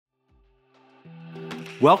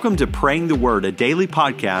Welcome to Praying the Word, a daily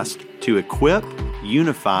podcast to equip,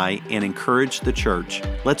 unify, and encourage the church.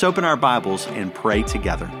 Let's open our Bibles and pray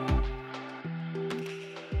together.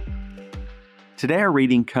 Today our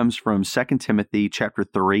reading comes from 2 Timothy chapter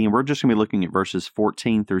 3, and we're just going to be looking at verses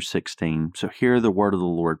 14 through 16. So hear the word of the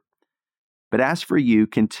Lord. But as for you,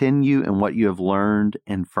 continue in what you have learned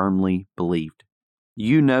and firmly believed.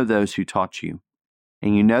 You know those who taught you,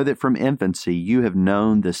 and you know that from infancy you have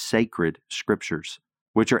known the sacred Scriptures,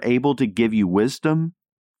 which are able to give you wisdom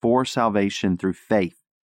for salvation through faith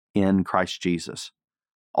in Christ Jesus.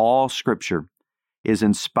 All Scripture is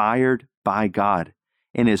inspired by God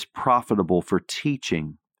and is profitable for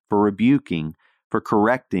teaching, for rebuking, for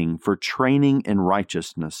correcting, for training in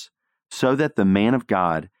righteousness, so that the man of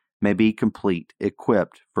God may be complete,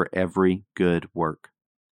 equipped for every good work.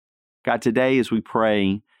 God, today as we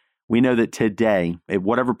pray, we know that today, at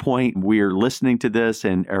whatever point we're listening to this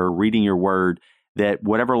and are reading your word, that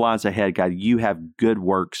whatever lies ahead, God, you have good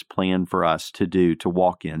works planned for us to do, to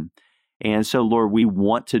walk in. And so, Lord, we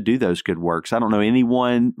want to do those good works. I don't know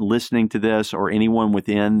anyone listening to this or anyone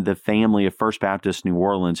within the family of First Baptist New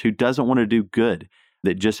Orleans who doesn't want to do good,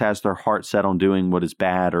 that just has their heart set on doing what is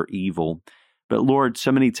bad or evil. But Lord,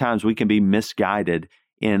 so many times we can be misguided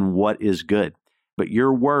in what is good. But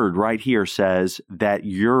your word right here says that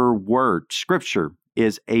your word, Scripture,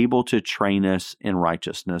 is able to train us in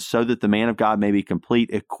righteousness so that the man of God may be complete,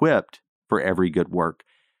 equipped for every good work.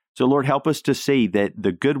 So Lord, help us to see that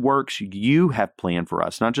the good works you have planned for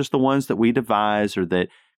us, not just the ones that we devise or that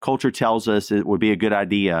culture tells us it would be a good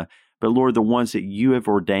idea, but Lord, the ones that you have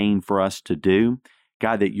ordained for us to do.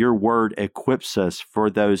 God, that your word equips us for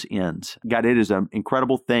those ends. God, it is an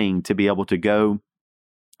incredible thing to be able to go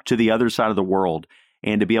to the other side of the world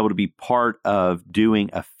and to be able to be part of doing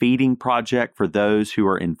a feeding project for those who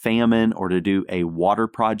are in famine, or to do a water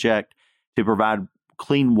project to provide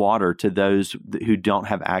clean water to those who don't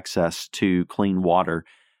have access to clean water.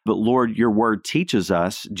 But Lord, your word teaches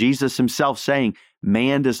us, Jesus himself saying,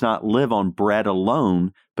 man does not live on bread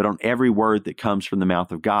alone, but on every word that comes from the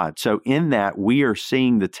mouth of God. So in that, we are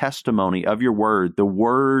seeing the testimony of your word, the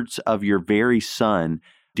words of your very Son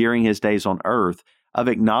during his days on earth, of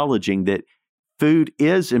acknowledging that food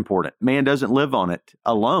is important. Man doesn't live on it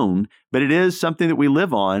alone, but it is something that we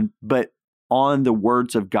live on, but on the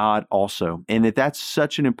words of God also. And that's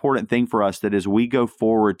such an important thing for us, that as we go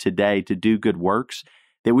forward today to do good works,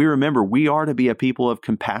 that we remember we are to be a people of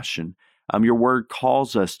compassion. Your word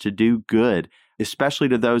calls us to do good, especially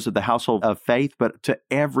to those of the household of faith, but to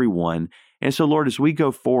everyone. And so, Lord, as we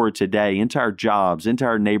go forward today into our jobs, into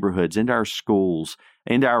our neighborhoods, into our schools,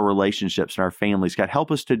 into our relationships and our families, God, help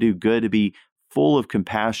us to do good, to be full of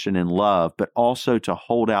compassion and love, but also to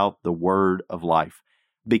hold out the word of life,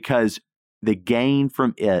 because the gain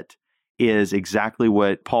from it is exactly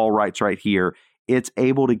what Paul writes right here. It's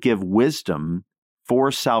able to give wisdom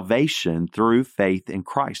for salvation through faith in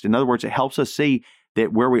Christ. In other words, it helps us see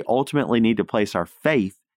that where we ultimately need to place our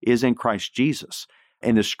faith is in Christ Jesus.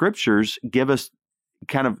 And the Scriptures give us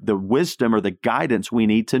kind of the wisdom or the guidance we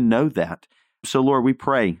need to know that. So Lord, we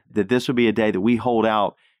pray that this would be a day that we hold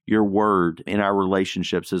out your word in our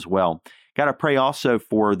relationships as well. God, I pray also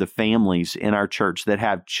for the families in our church that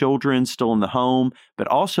have children still in the home, but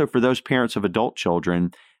also for those parents of adult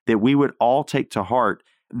children, that we would all take to heart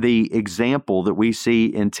the example that we see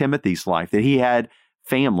in Timothy's life, that he had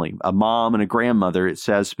family, a mom and a grandmother, it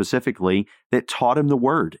says specifically, that taught him the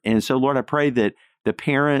word. And so, Lord, I pray that the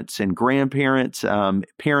parents and grandparents,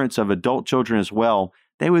 parents of adult children as well,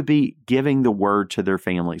 they would be giving the word to their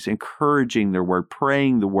families, encouraging their word,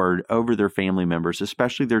 praying the word over their family members,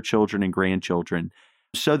 especially their children and grandchildren,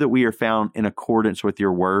 so that we are found in accordance with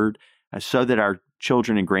your word, so that our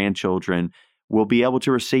children and grandchildren will be able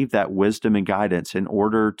to receive that wisdom and guidance in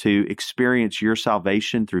order to experience your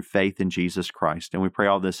salvation through faith in Jesus Christ. And we pray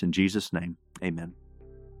all this in Jesus' name. Amen.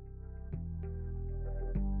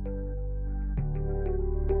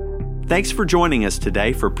 Thanks for joining us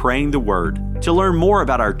today for Praying the Word. To learn more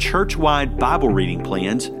about our church-wide Bible reading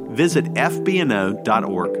plans, visit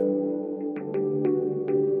FBNO.org.